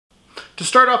To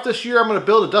start off this year, I'm going to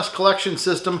build a dust collection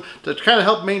system to kind of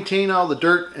help maintain all the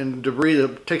dirt and debris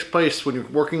that takes place when you're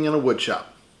working in a wood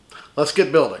shop. Let's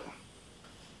get building.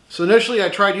 So initially I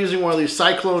tried using one of these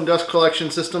Cyclone dust collection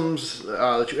systems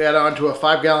that you add on to a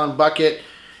 5-gallon bucket.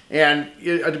 And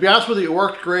to be honest with you, it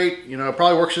worked great. You know, it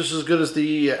probably works just as good as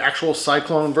the actual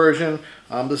Cyclone version.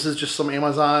 This is just some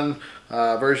Amazon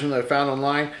version that I found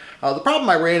online. The problem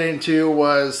I ran into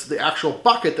was the actual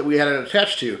bucket that we had it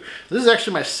attached to. This is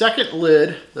actually my second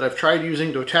lid that I've tried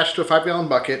using to attach to a 5-gallon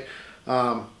bucket.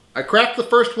 I cracked the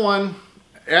first one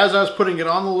as I was putting it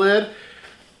on the lid.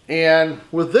 And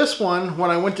with this one,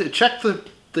 when I went to check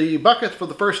the bucket for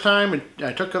the first time and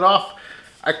I took it off,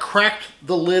 I cracked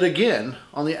the lid again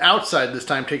on the outside this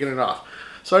time, taking it off.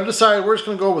 So I decided we're just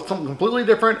going to go with something completely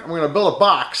different. We're going to build a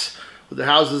box that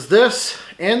houses this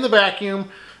and the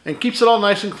vacuum and keeps it all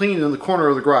nice and clean in the corner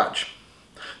of the garage.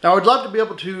 Now I'd love to be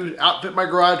able to outfit my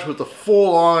garage with a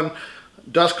full-on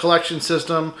dust collection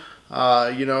system.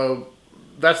 You know,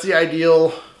 that's the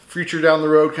ideal future down the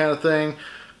road kind of thing.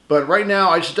 But right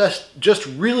now I just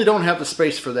really don't have the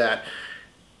space for that.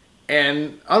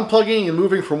 And unplugging and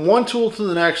moving from one tool to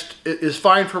the next is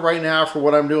fine for right now for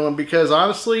what I'm doing, because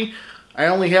honestly, I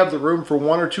only have the room for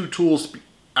 1 or 2 tools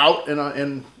out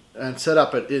and set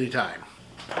up at any time.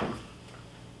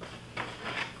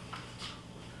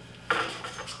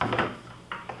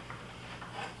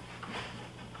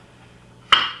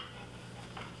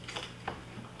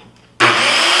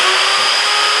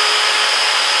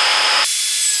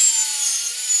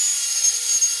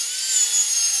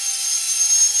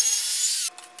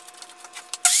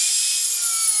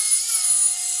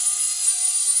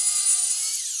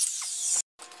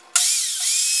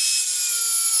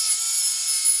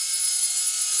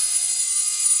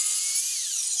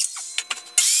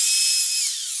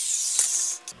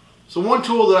 So one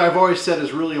tool that I've always said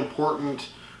is really important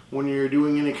when you're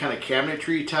doing any kind of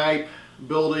cabinetry type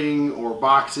building or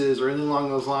boxes or anything along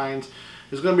those lines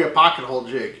is going to be a pocket hole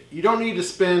jig. You don't need to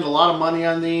spend a lot of money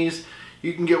on these.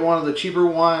 You can get one of the cheaper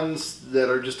ones that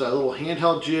are just a little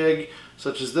handheld jig,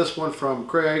 such as this one from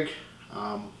Kreg.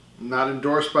 Not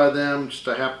endorsed by them, just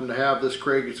I happen to have this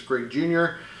Kreg. It's Kreg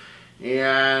Jr.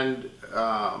 And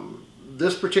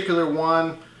this particular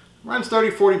one runs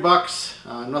 30-40 bucks.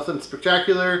 Nothing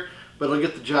spectacular, but it'll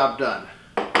get the job done.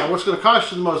 Now what's going to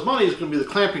cost you the most money is going to be the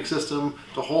clamping system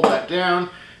to hold that down.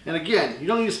 And again, you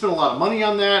don't need to spend a lot of money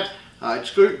on that.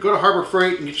 Just go to Harbor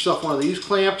Freight and get yourself one of these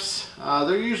clamps.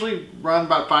 They're usually run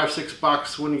about $5-6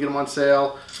 bucks when you get them on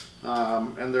sale.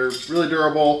 And they're really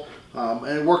durable.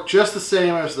 And it works just the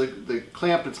same as the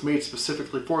clamp that's made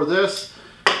specifically for this,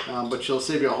 but she'll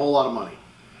save you a whole lot of money.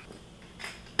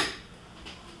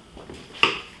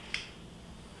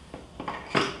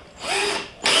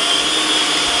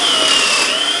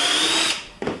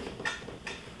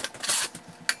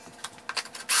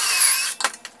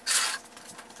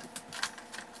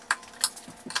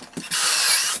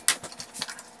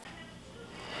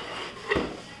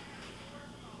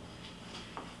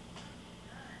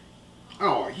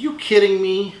 Oh, are you kidding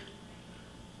me?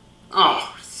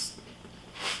 Oh,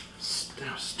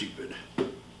 how stupid.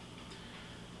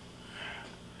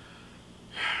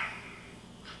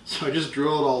 So I just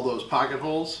drilled all those pocket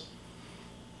holes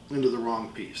into the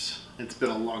wrong piece. It's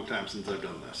been a long time since I've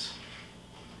done this.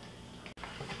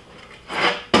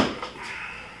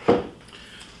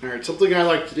 Alright, something I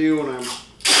like to do when I'm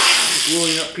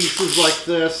gluing up pieces like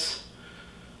this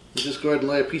is just go ahead and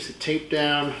lay a piece of tape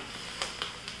down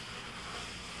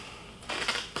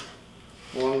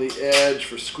along the edge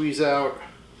for squeeze out.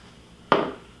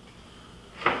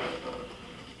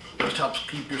 Just helps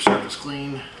keep your surface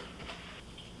clean.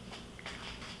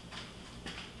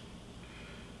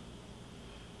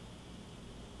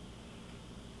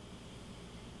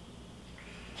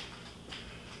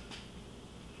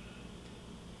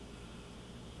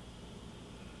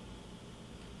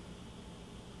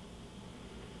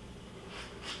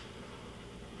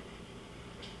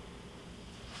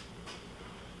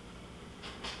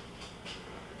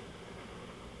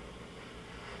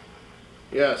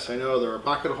 Yes, I know there are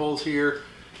pocket holes here.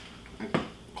 I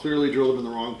clearly drilled them in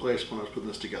the wrong place when I was putting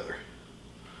this together,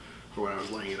 or when I was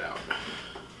laying it out.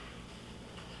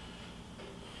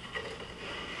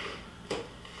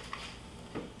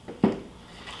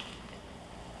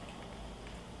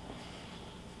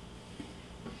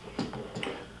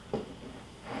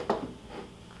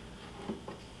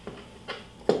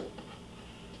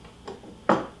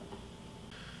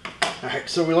 Alright,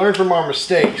 so we learned from our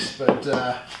mistakes, but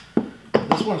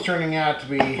this one's turning out to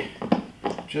be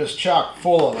just chock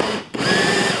full of them.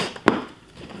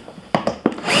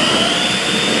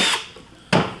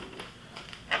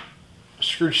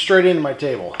 screwed straight into my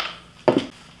table.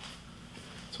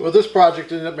 So with this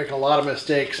project, I ended up making a lot of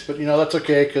mistakes, but you know, that's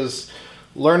okay because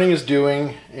learning is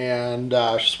doing, and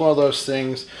it's just one of those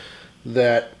things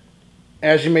that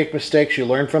as you make mistakes, you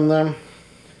learn from them.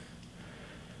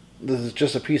 This is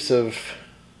just a piece of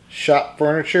shop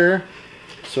furniture,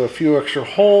 so a few extra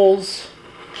holes,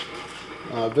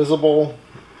 visible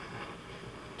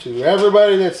to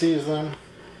everybody that sees them,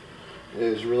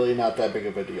 is really not that big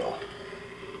of a deal.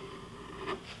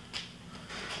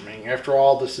 I mean, after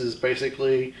all, this is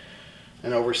basically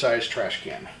an oversized trash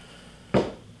can.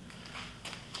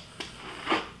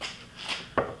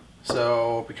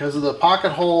 So because of the pocket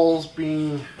holes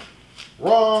being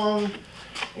wrong,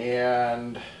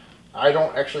 and I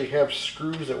don't actually have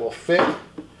screws that will fit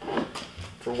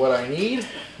for what I need,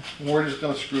 we're just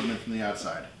going to screw them in from the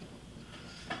outside.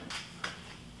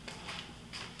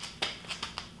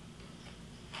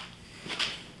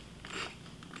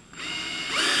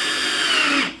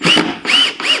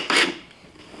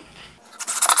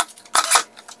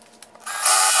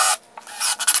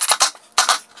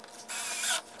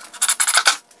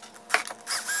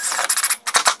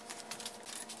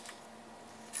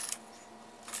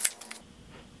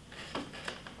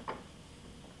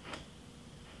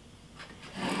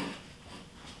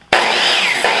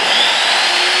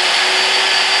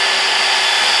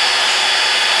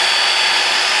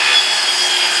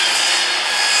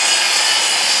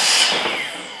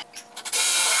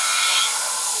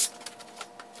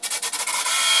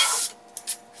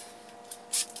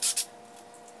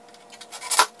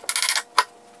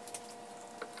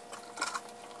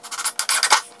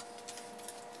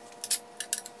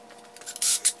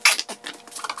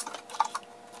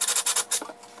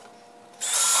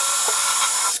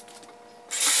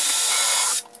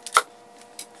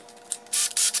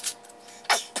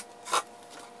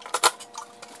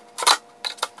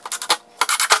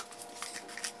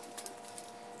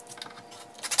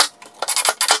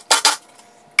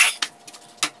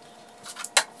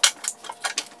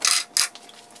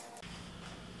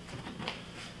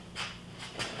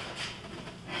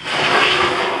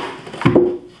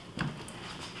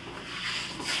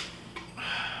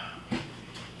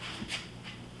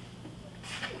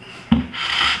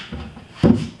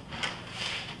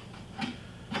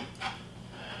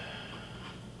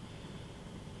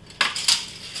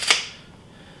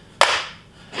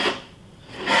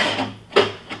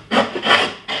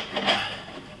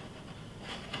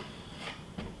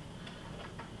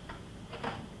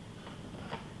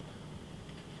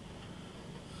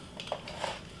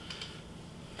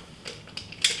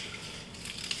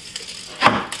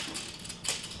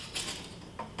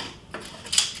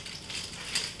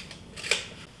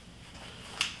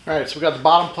 Alright, so we got the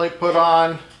bottom plate put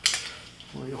on.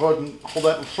 We'll go ahead and hold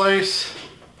that in place.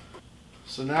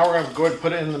 So now we're going to go ahead and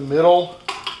put it in the middle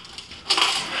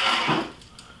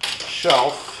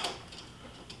shelf.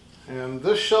 And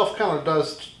this shelf kind of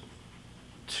does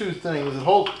two things.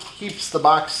 It keeps the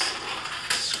box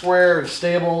square and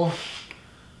stable,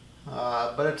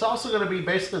 but it's also going to be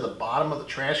basically the bottom of the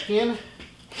trash can.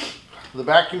 The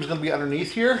vacuum is going to be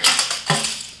underneath here.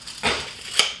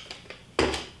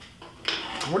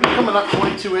 We're coming up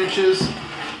 22 inches.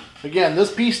 Again,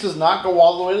 this piece does not go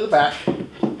all the way to the back.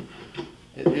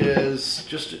 It is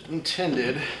just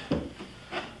intended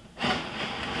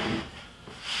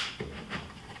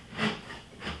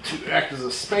to act as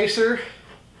a spacer.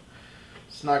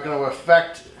 It's not going to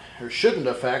affect, or shouldn't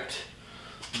affect,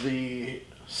 the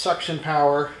suction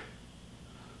power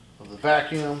of the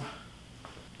vacuum.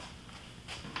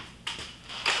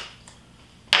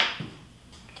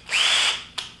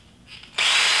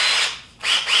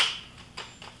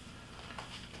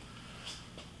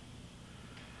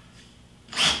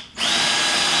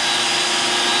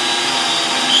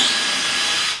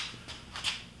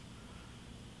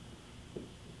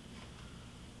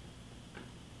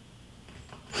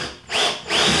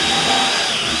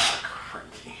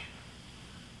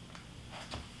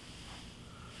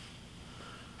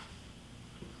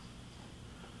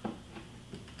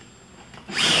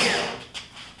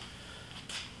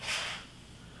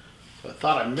 I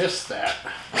thought I missed that.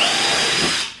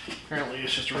 Apparently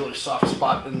it's just a really soft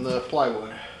spot in the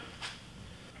plywood.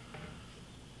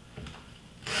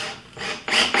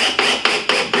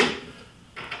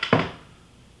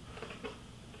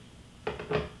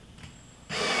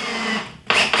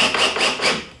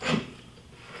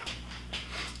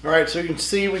 Alright, so you can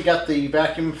see we got the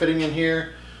vacuum fitting in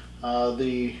here.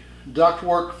 The duct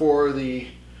work for the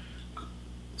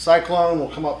Cyclone will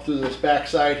come up through this back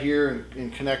side here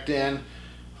and connect in.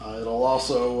 It'll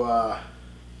also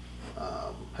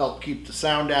help keep the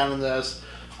sound down in this.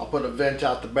 I'll put a vent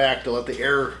out the back to let the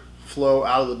air flow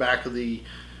out of the back of the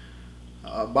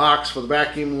box for the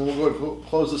vacuum. And we'll go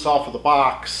close this off with a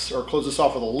box, or close this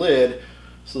off with a lid,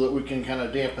 so that we can kind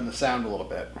of dampen the sound a little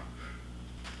bit.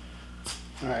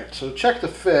 Alright, so check the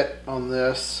fit on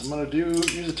this. I'm going to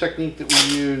use a technique that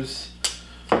we use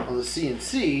on the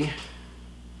CNC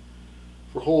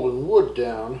for holding wood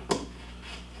down.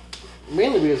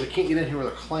 Mainly because I can't get in here with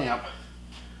a clamp,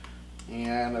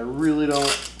 and I really don't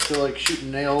feel like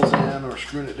shooting nails in or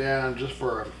screwing it down just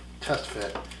for a test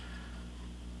fit.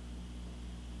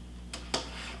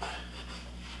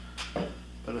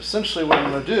 But essentially what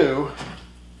I'm going to do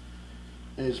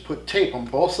is put tape on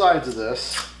both sides of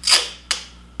this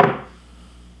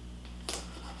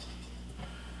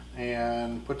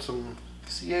and put some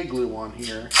CA glue on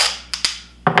here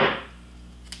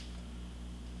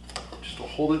just to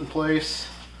hold it in place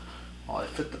while I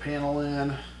fit the panel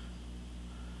in.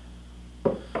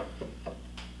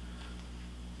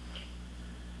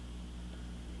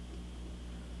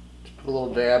 Just put a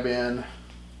little dab in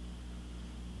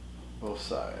both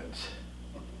sides.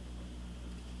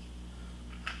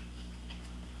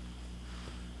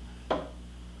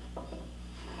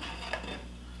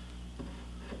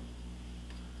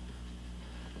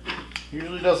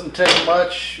 Usually doesn't take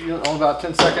much, only about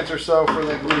 10 seconds or so for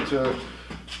the glue to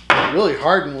really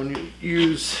harden when you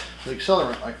use the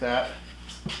accelerant like that.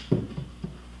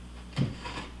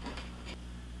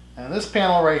 And this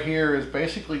panel right here is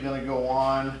basically going to go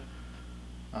on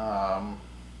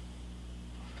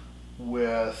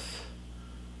with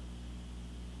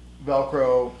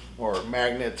Velcro or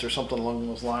magnets or something along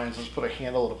those lines. Let's put a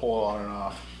handle to pull it on and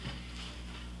off.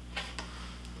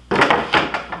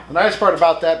 The nice part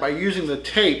about that, by using the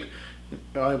tape,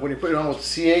 when you put it on with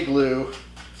CA glue,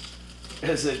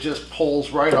 is it just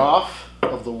pulls right off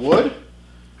of the wood,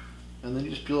 and then you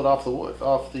just peel it off the wood,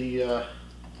 off the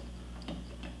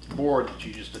board that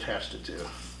you just attached it to.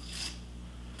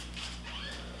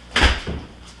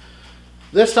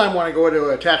 This time when I go to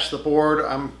attach the board,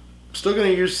 I'm still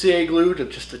going to use CA glue to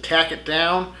just to tack it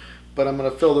down, but I'm going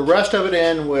to fill the rest of it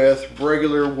in with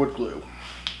regular wood glue.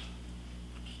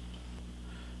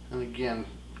 And again,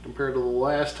 compared to the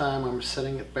last time, I'm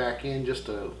setting it back in just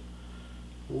a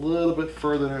little bit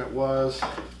further than it was.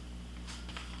 And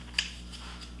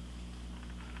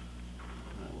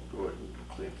we'll go ahead and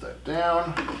clamp that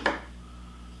down.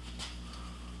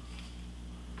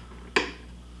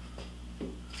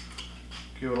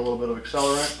 Give it a little bit of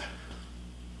accelerant.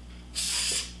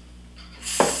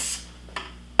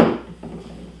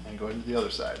 And go into the other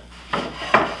side.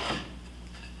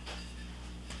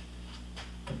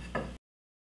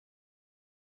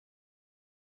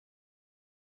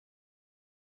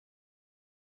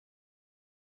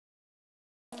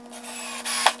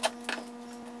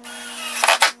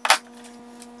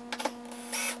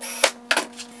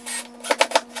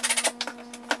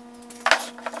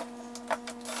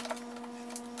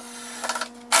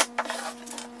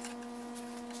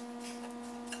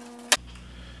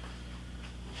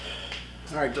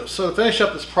 Alright, so to finish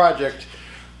up this project,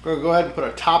 I'm going to go ahead and put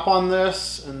a top on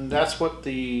this, and that's what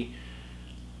the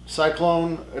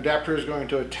Cyclone adapter is going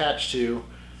to attach to.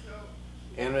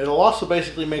 And it'll also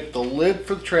basically make the lid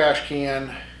for the trash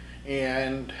can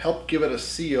and help give it a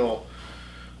seal.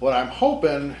 What I'm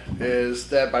hoping is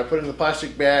that by putting the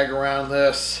plastic bag around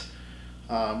this,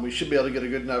 we should be able to get a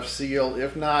good enough seal.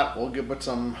 If not, we'll put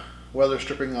some weather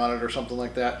stripping on it or something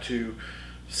like that to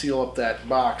seal up that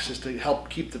box, just to help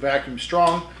keep the vacuum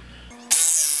strong.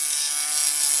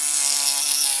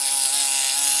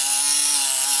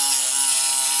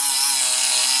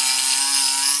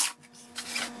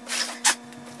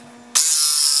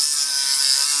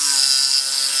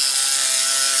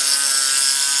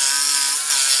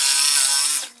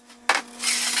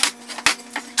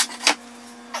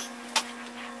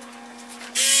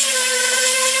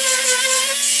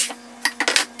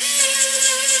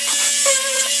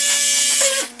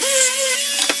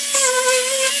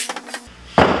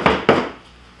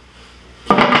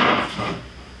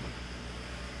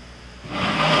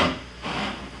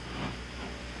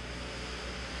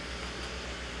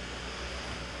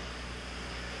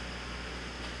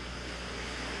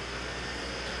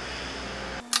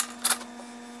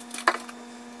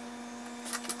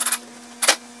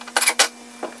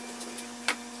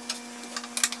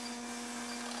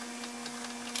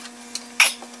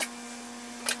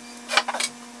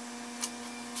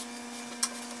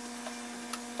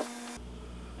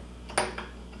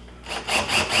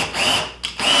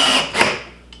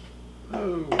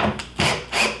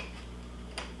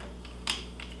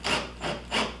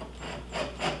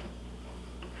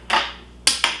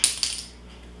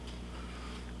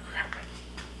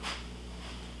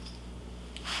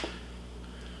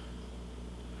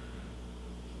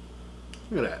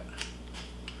 Look at that.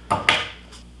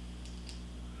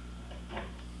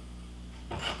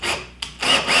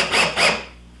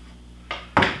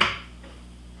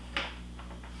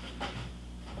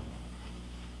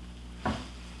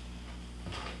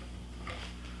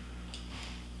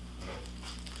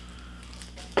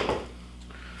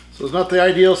 So it's not the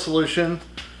ideal solution.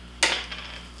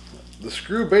 The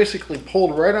screw basically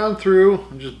pulled right on through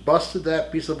and just busted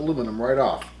that piece of aluminum right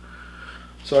off.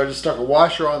 So I just stuck a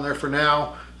washer on there for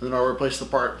now, and then I'll replace the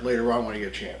part later on when I get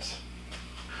a chance.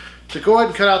 To go ahead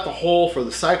and cut out the hole for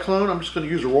the Cyclone, I'm just going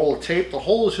to use a roll of tape. The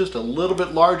hole is just a little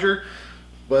bit larger,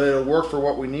 but it'll work for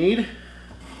what we need.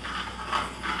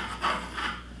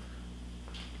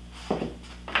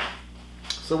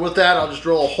 So with that, I'll just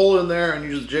drill a hole in there and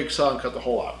use the jigsaw and cut the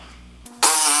hole out.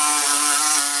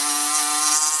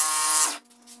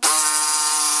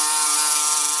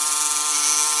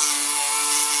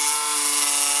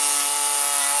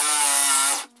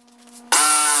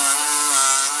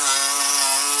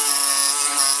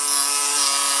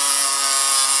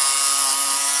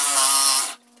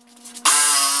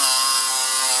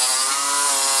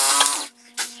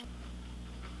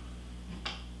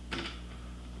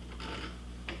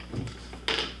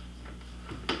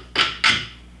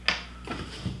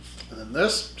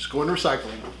 This, just go into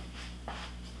recycling.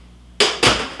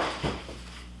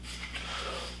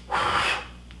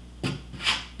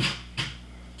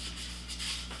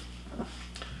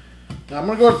 Now I'm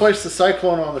going to go ahead and place the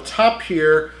Cyclone on the top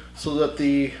here so that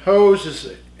the hose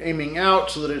is aiming out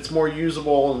so that it's more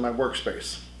usable in my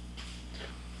workspace.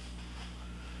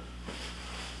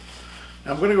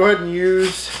 Now I'm going to go ahead and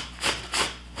use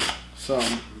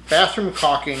some bathroom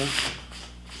caulking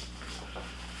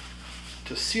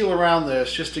to seal around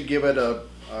this, just to give it a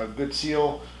good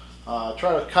seal.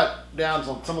 Try to cut down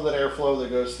on some of that airflow that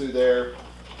goes through there.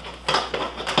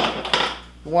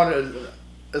 You want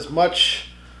as much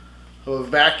of a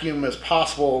vacuum as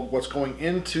possible what's going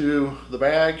into the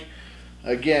bag.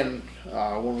 Again,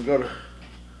 when we go to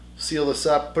seal this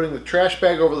up, putting the trash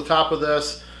bag over the top of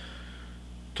this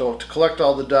to collect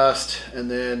all the dust,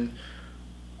 and then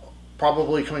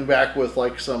probably coming back with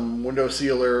like some window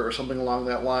sealer or something along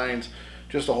that lines,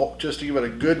 just to give it a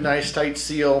good, nice, tight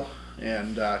seal,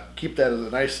 and keep that as a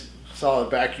nice, solid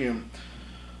vacuum.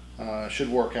 Should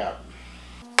work out.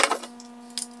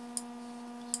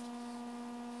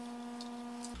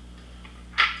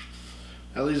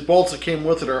 Now these bolts that came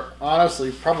with it are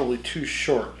honestly probably too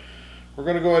short. We're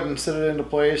going to go ahead and set it into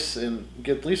place and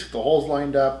get at least the holes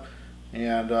lined up,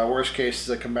 and worst case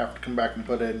is I come back and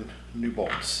put in new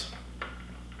bolts.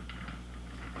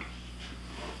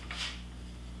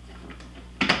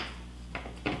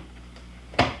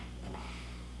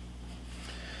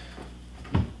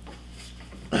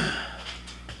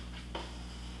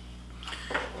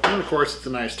 And of course, it's a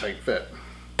nice tight fit.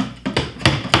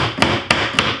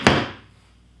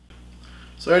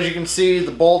 So as you can see,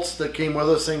 the bolts that came with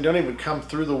this thing don't even come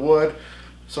through the wood.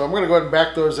 So I'm going to go ahead and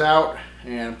back those out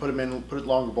and put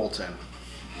longer bolts in.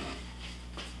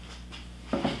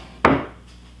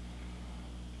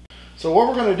 So what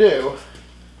we're going to do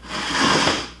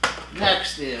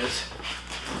next is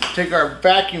take our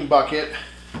vacuum bucket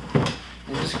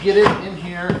and just get it in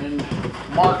here and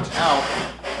marked out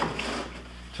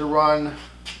to run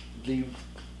the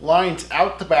lines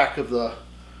out the back of the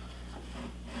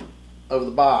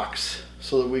box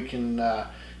so that we can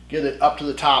get it up to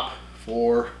the top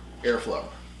for airflow.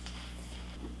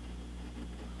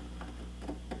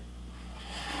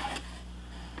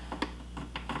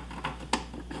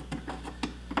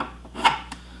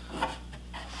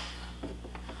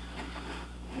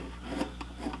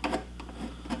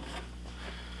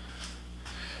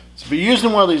 So if you're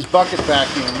using one of these bucket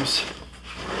vacuums,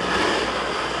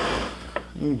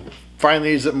 you can find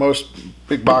these at most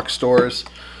big box stores.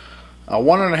 A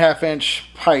 1.5 inch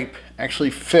pipe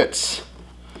actually fits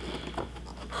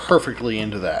perfectly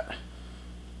into that.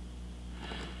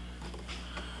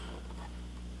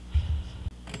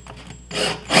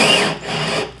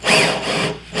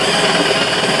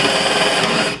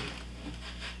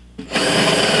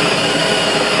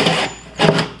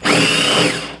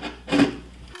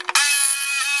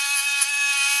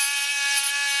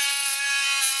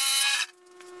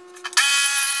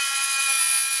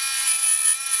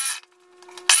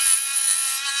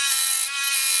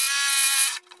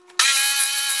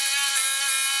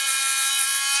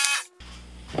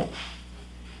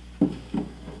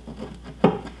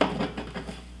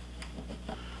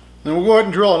 Then we'll go ahead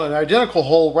and drill an identical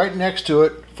hole right next to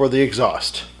it for the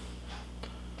exhaust.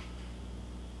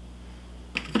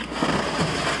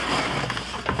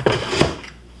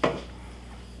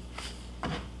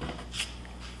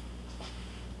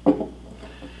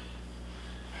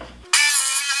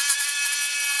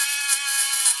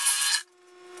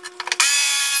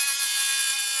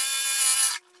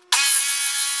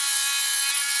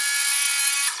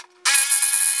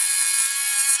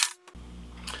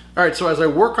 Alright, so as I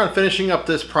work on finishing up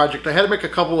this project, I had to make a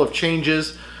couple of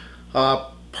changes,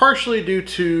 partially due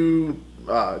to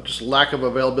just lack of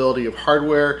availability of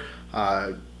hardware.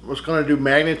 I was going to do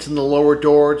magnets in the lower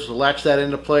door to latch that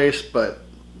into place, but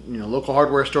local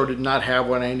hardware store did not have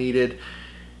what I needed.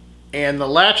 And the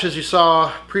latch, as you saw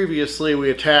previously, we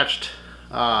attached,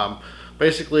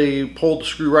 basically pulled the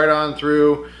screw right on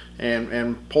through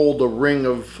and pulled the ring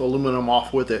of aluminum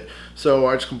off with it. So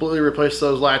I just completely replaced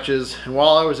those latches, and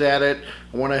while I was at it,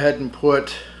 I went ahead and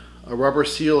put a rubber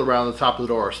seal around the top of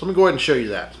the door. So let me go ahead and show you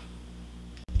that.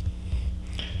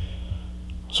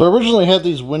 So I originally had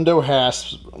these window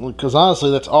hasps, because honestly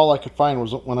that's all I could find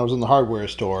was when I was in the hardware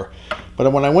store.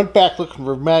 But when I went back looking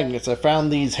for magnets, I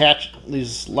found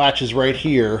these latches right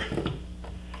here,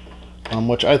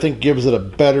 which I think gives it a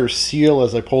better seal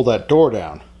as I pull that door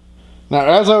down. Now,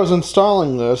 as I was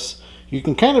installing this, you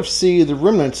can kind of see the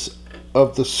remnants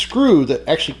of the screw that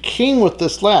actually came with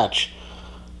this latch.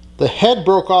 The head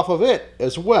broke off of it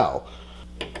as well.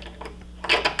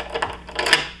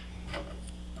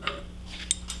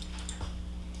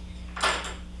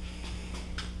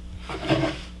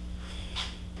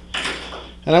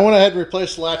 And I went ahead and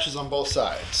replaced the latches on both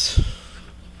sides.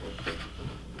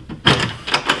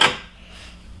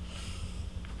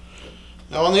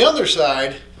 Now on the other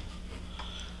side,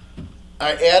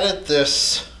 I added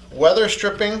this weather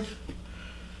stripping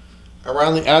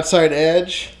around the outside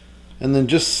edge and then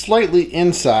just slightly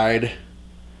inside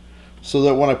so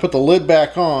that when I put the lid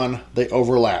back on, they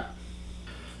overlap.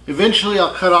 Eventually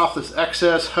I'll cut off this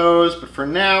excess hose, but for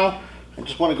now, I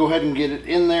just want to go ahead and get it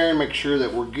in there and make sure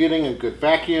that we're getting a good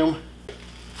vacuum.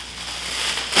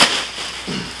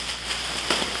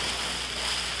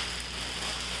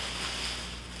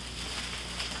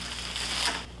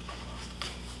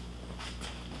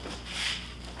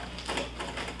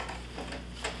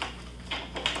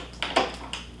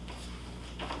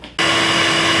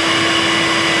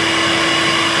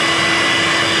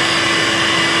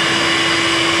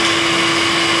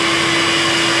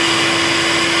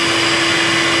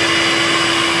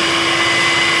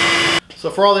 So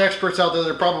for all the experts out there,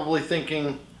 they're probably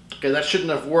thinking, okay, that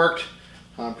shouldn't have worked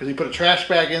because you put a trash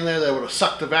bag in there that would have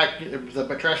sucked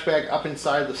the trash bag up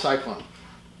inside the Cyclone.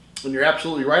 And you're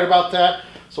absolutely right about that.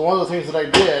 So one of the things that I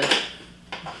did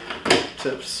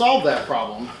to solve that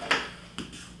problem,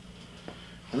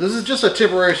 and this is just a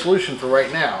temporary solution for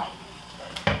right now,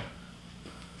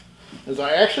 is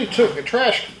I actually took a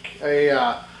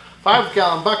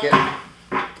 5-gallon bucket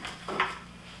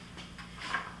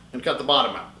and cut the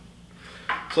bottom out.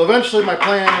 So eventually my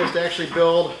plan is to actually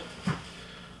build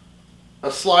a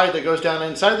slide that goes down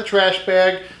inside the trash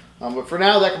bag. But for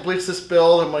now that completes this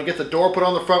build. I'm going to get the door put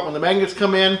on the front when the magnets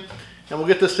come in, and we'll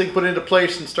get this thing put into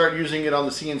place and start using it on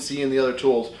the CNC and the other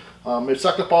tools. It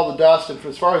sucked up all the dust, and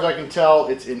as far as I can tell,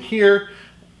 it's in here,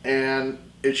 and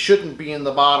it shouldn't be in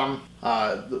the bottom.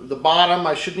 The bottom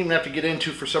I shouldn't even have to get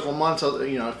into for several months,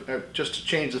 just to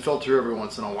change the filter every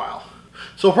once in a while.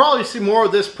 So we'll probably see more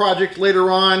of this project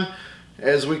later on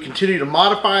as we continue to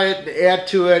modify it, to add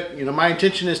to it. My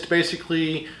intention is to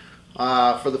basically,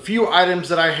 for the few items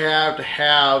that I have, to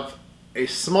have a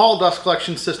small dust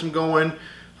collection system going.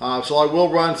 So I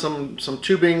will run some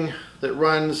tubing that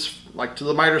runs like to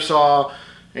the miter saw,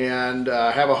 and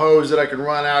have a hose that I can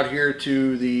run out here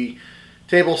to the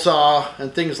table saw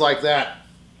and things like that.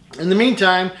 In the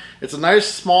meantime, it's a nice,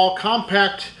 small,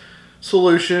 compact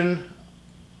solution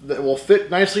that will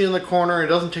fit nicely in the corner. It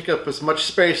doesn't take up as much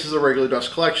space as a regular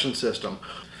dust collection system.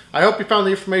 I hope you found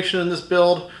the information in this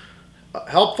build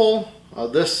helpful.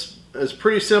 This is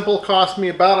pretty simple. Cost me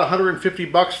about 150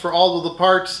 bucks for all of the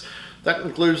parts. That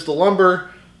includes the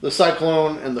lumber, the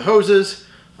Cyclone, and the hoses.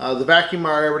 The vacuum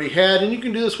I already had, and you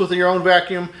can do this with your own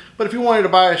vacuum, but if you wanted to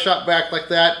buy a shop vac like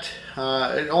that,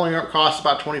 it only costs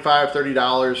about $25,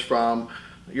 $30 from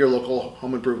your local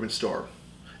home improvement store.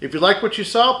 If you like what you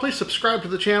saw, please subscribe to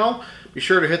the channel. Be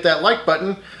sure to hit that like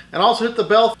button and also hit the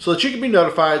bell so that you can be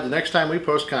notified the next time we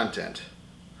post content.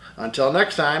 Until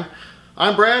next time,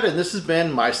 I'm Brad, and this has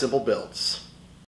been My Simple Builds.